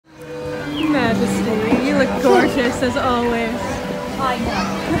Majesty. You look gorgeous as always. I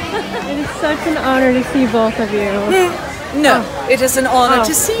know. It is such an honor to see both of you. No, it is an honor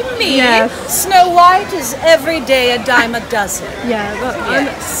to see me. Yes. Snow White is every day a dime a dozen. Yeah, but,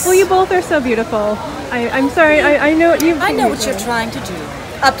 Yes. well, you both are so beautiful. I'm sorry, I know what I know what you're trying to do.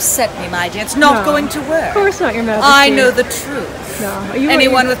 Upset me, my dear. It's not going to work. Of course not, Your Majesty. I know the truth. No.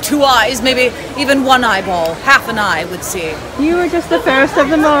 Anyone with two eyes, maybe even one eyeball, half an eye would see. You were just the fairest of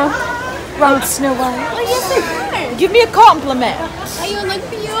them all. Right, Snow White? Oh, yes, I are. Give me a compliment. Oh, you look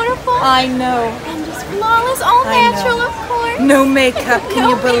beautiful. I know. And just flawless, all natural, of course. No makeup, can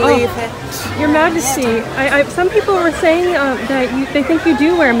you believe it? Your Majesty, some people were saying that they think you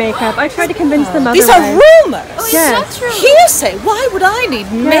do wear makeup. I tried to convince them otherwise. These are rumors. Oh, is Yes. that true? Hearsay. Why would I need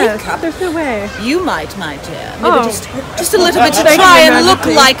Yes, makeup? there's no way. You might, my dear. Maybe Oh. just a little bit to Thank you, try Your and look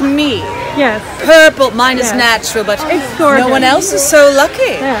Majesty. like me. Yes. Purple, mine is Yes. natural, but It's gorgeous. no one else is so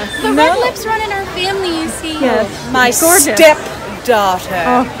lucky. Yes. The red lips run in our family, you see. Yes. My It's gorgeous. stepdaughter.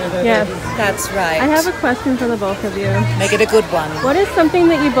 Oh, yes. That's right. I have a question for the both of you. Make it a good one. What is something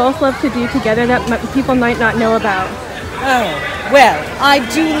that you both love to do together that people might not know about? Oh, well, I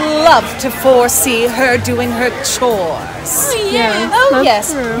do love to foresee her doing her chores. Oh, yeah. Oh, That's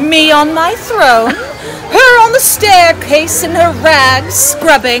yes. true. Me on my throne, her on the staircase in her rags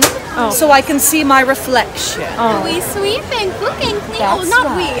scrubbing so I can see my reflection. Oh. We sweep and cook and clean. That's not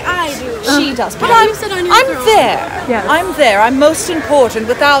right. we, I do. She does, but You sit on your I'm throne. there. Yes. I'm there. I'm most important.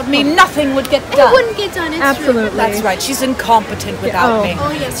 Without me, nothing would get It done. wouldn't get done, it's Absolutely. true. That's right. She's incompetent without Oh. me.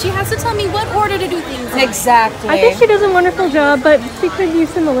 Oh, yes. She has to tell me what order to do things in. Exactly. I think she does a wonderful job, but she could use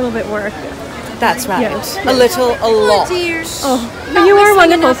some a little bit work. That's right. Yes. A little, a Oh, lot. dear. Oh, but Not you are whistling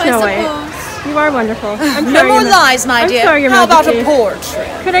wonderful, enough, I Snow White. suppose. You are wonderful. I'm No sorry, more Your Ma- lies, my I'm dear. sorry, Your How about a Majesty. portrait?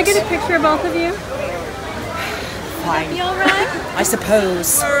 Could I get a picture of both of you? Fine. You all right? I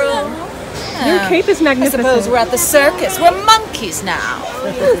suppose. Your cape is I magnificent. suppose we're at the circus. We're monkeys now.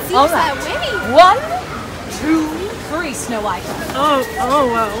 Seems All that right. way. 1, 2, 3, Snow White. Oh,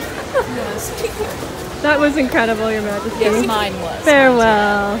 wow. That was incredible, Your Majesty. Yes, mine was.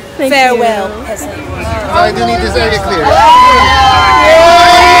 Farewell. Thank Farewell, you. peasant. I do need this area clear.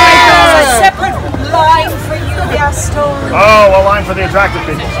 There's a separate line for you, Gaston. Oh, a line for the attractive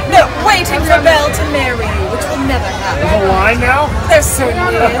people. No, waiting for Belle to marry you, which will never happen. A line now? There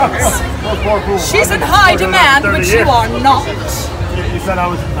certainly is. Those poor fools. She's I've in been high working on demand, 30 which years. you are not. You said I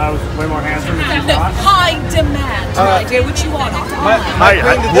was way more handsome than she's No, not? high demand, my dear, which you are not.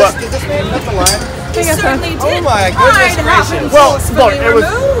 What? Did this man cut the line? You certainly Oh did. my goodness I'd gracious. have Well, forcefully look, it was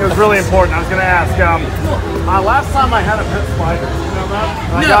removed. really important. I was going to ask. Last time I had a pit spider, you know that?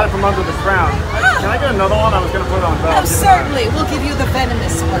 And I got it from under the crown. Can I get another one? I was going to put it on Belle. Oh, certainly, we'll give you the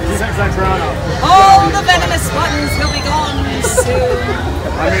venomous She ones. thinks that crown up. All the venomous ones will be gone soon.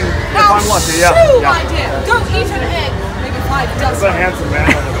 I mean, if Now, I'm lucky, yeah. shoo, yeah. my dear. Go eat an egg. Maybe 5 It's a dozen. handsome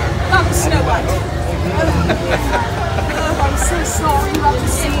man over there. Come, Snow White. Oh, I'm so sorry you have to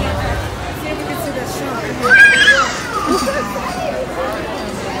see it. See if we can see that shot.